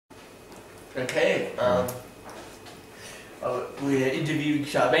Okay. We're interviewing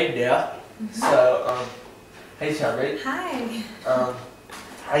Charmaine now. So, hey Charmaine. Hi.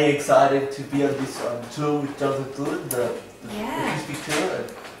 Are you excited to be on this tour with Jonathan Thulin, the acoustic tour?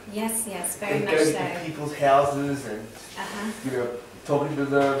 Yes, very much going so. to people's houses and talking to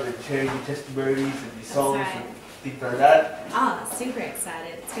them and sharing your testimonies and your songs and things like that. Oh, super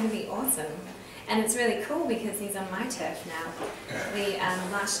excited. It's going to be awesome. And it's really cool because he's on my turf now. We,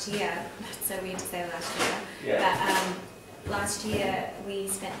 last year, so weird to say last year, but last year we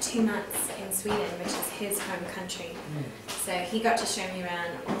spent 2 months in Sweden, which is his home country. So he got to show me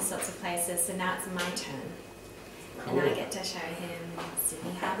around all sorts of places, so now it's my turn. Cool. And I get to show him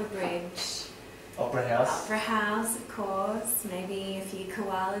Sydney Harbour Bridge, Opera House, of course, maybe a few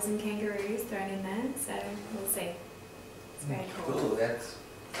koalas and kangaroos thrown in there, so we'll see. It's very cool. Cool, that's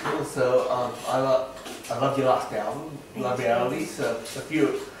cool. So I love your last album, Love Reality. So a few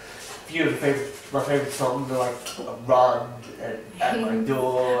of my favourite songs are like Run and At My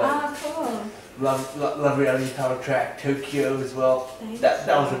Door. Oh, cool. Love Reality title track, Tokyo as well. That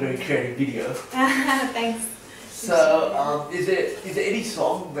was a very creative video. Thanks. So is there any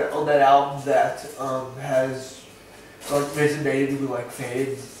song that on that album that has resonated with like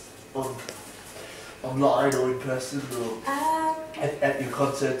fans online or in person or at your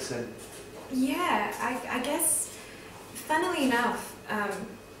concerts and? Yeah, I guess funnily enough,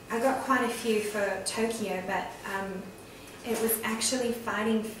 I got quite a few for Tokyo, but it was actually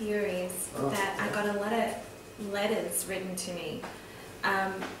Fighting Furies that I got a lot of letters written to me.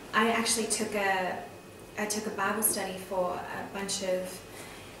 I actually took a Bible study for a bunch of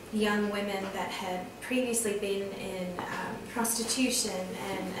young women that had previously been in prostitution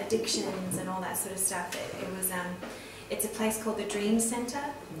and addictions and all that sort of stuff. It's a place called the Dream Center,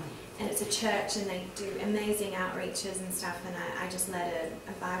 and it's a church, and they do amazing outreaches and stuff. And I just led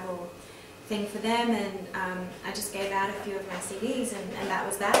a Bible thing for them, and I just gave out a few of my CDs, and that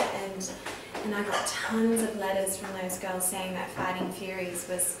was that. And I got tons of letters from those girls saying that Fighting Furies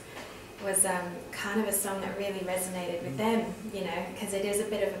was kind of a song that really resonated with them, you know, because it is a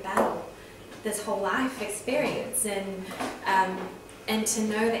bit of a battle, this whole life experience, and to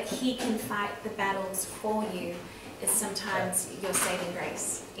know that he can fight the battles for you is sometimes your saving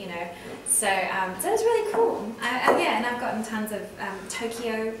grace, you know. So so it's really cool. And I've gotten tons of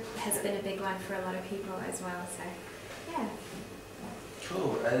Tokyo has been a big one for a lot of people as well. So yeah.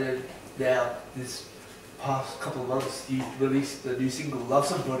 Cool. And then now this past couple of months, you released the new single, Love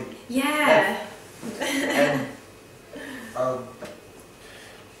Somebody. Yeah. And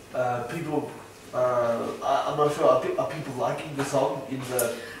people, I'm not sure, are people liking the song in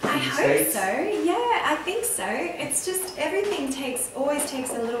the I hope States? so. Yeah, I think so. It's just everything always takes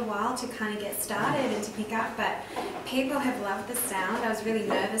a little while to kind of get started and to pick up, but people have loved the sound. I was really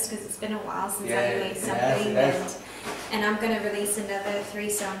nervous because it's been a while since I released something, and I'm going to release another 3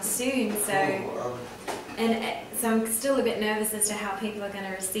 songs soon. So. So I'm still a bit nervous as to how people are going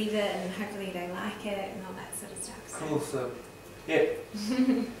to receive it, and hopefully they like it and all that sort of stuff. So. Cool, so yeah.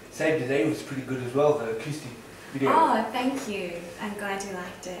 Save the Day was pretty good as well, the acoustic video. Oh, thank you. I'm glad you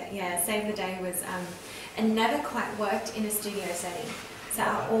liked it. Yeah, Save the Day was, it never quite worked in a studio setting. So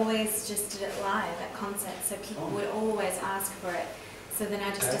I always just did it live at concerts, so people would always ask for it. So then I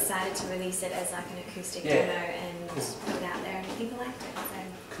just decided to release it as like an acoustic demo and put it out there, and people liked it.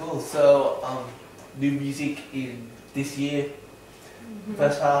 So. Cool, so new music in this year,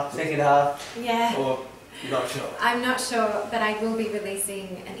 first half, second half, or you're not sure? I'm not sure, but I will be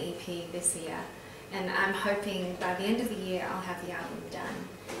releasing an EP this year, and I'm hoping by the end of the year I'll have the album done.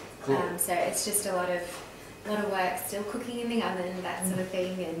 Cool. So it's just a lot of work, still cooking in the oven, that sort of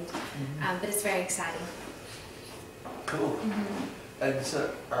thing, and but it's very exciting. Cool. And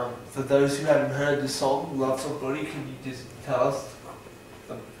so, for those who haven't heard the song "Love Somebody," can you just tell us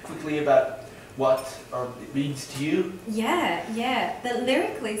quickly about what it means to you? Yeah. But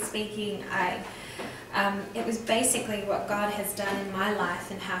lyrically speaking, it was basically what God has done in my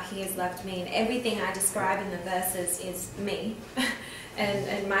life and how He has loved me, and everything I describe in the verses is me,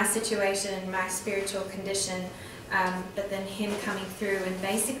 and my situation, my spiritual condition. But then Him coming through and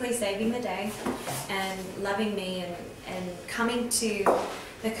basically saving the day and loving me and coming to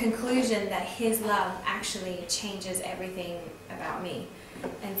the conclusion that His love actually changes everything about me.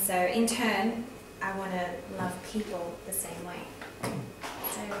 And so in turn, I want to love people the same way.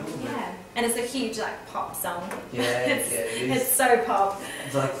 So yeah, and it's a huge like pop song. Yeah, it's so pop.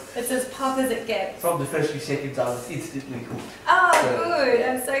 It's like it's as pop as it gets. From the first few seconds, I was instantly hooked. Oh, so good!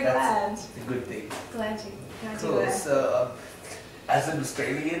 I'm so glad. It's a good thing. Glad you cool. were. So, as an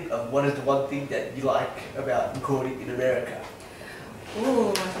Australian, what is the one thing that you like about recording in America?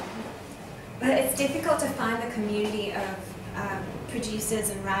 Ooh, difficult to find the community of producers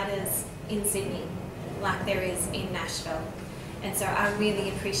and writers in Sydney like there is in Nashville. And so I really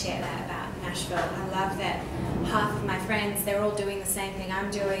appreciate that about Nashville. I love that half of my friends, they're all doing the same thing I'm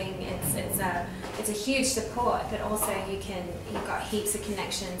doing. It's a huge support, but also you've got heaps of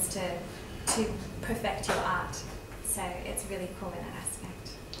connections to perfect your art. So it's really cool in that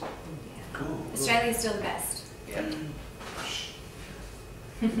aspect. Yeah. Cool. Australia's still the best. Yeah.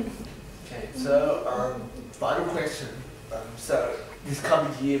 Okay, so final question. So this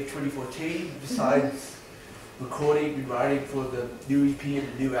coming year of 2014, besides recording and writing for the new EP and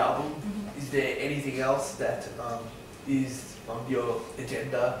the new album, is there anything else that is on your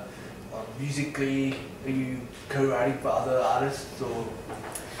agenda? Musically, are you co-writing for other artists or?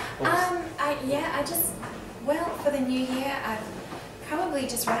 Well, for the new year, I'm probably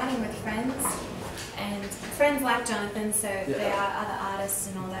just writing with friends, and friends like Jonathan, so they are other artists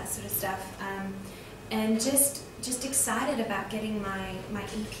and all that sort of stuff, and just excited about getting my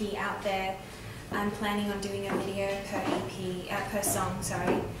EP out there. I'm planning on doing a video per song,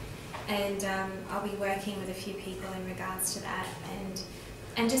 and I'll be working with a few people in regards to that,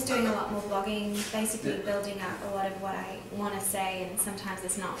 and just doing a lot more blogging, basically building up a lot of what I want to say, and sometimes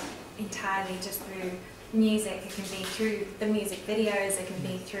it's not entirely just through music, it can be through the music videos, it can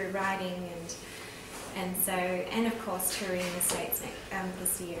be through writing, and of course touring in the States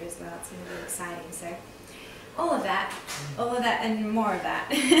this year as well. It's going to be exciting, so all of that and more of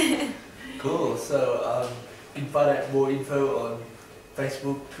that. Cool, so you can find out more info on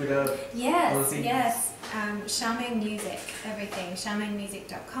Facebook, Twitter? Yes. Charmaine Music, everything.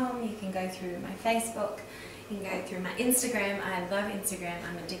 CharmaineMusic.com. You can go through my Facebook. You can go through my Instagram. I love Instagram.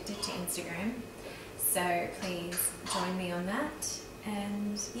 I'm addicted to Instagram. So please join me on that.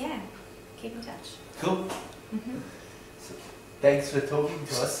 And yeah, keep in touch. Cool. So, thanks for talking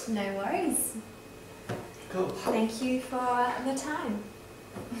to us. No worries. Cool. Thank you for the time.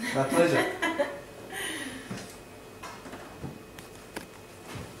 My pleasure.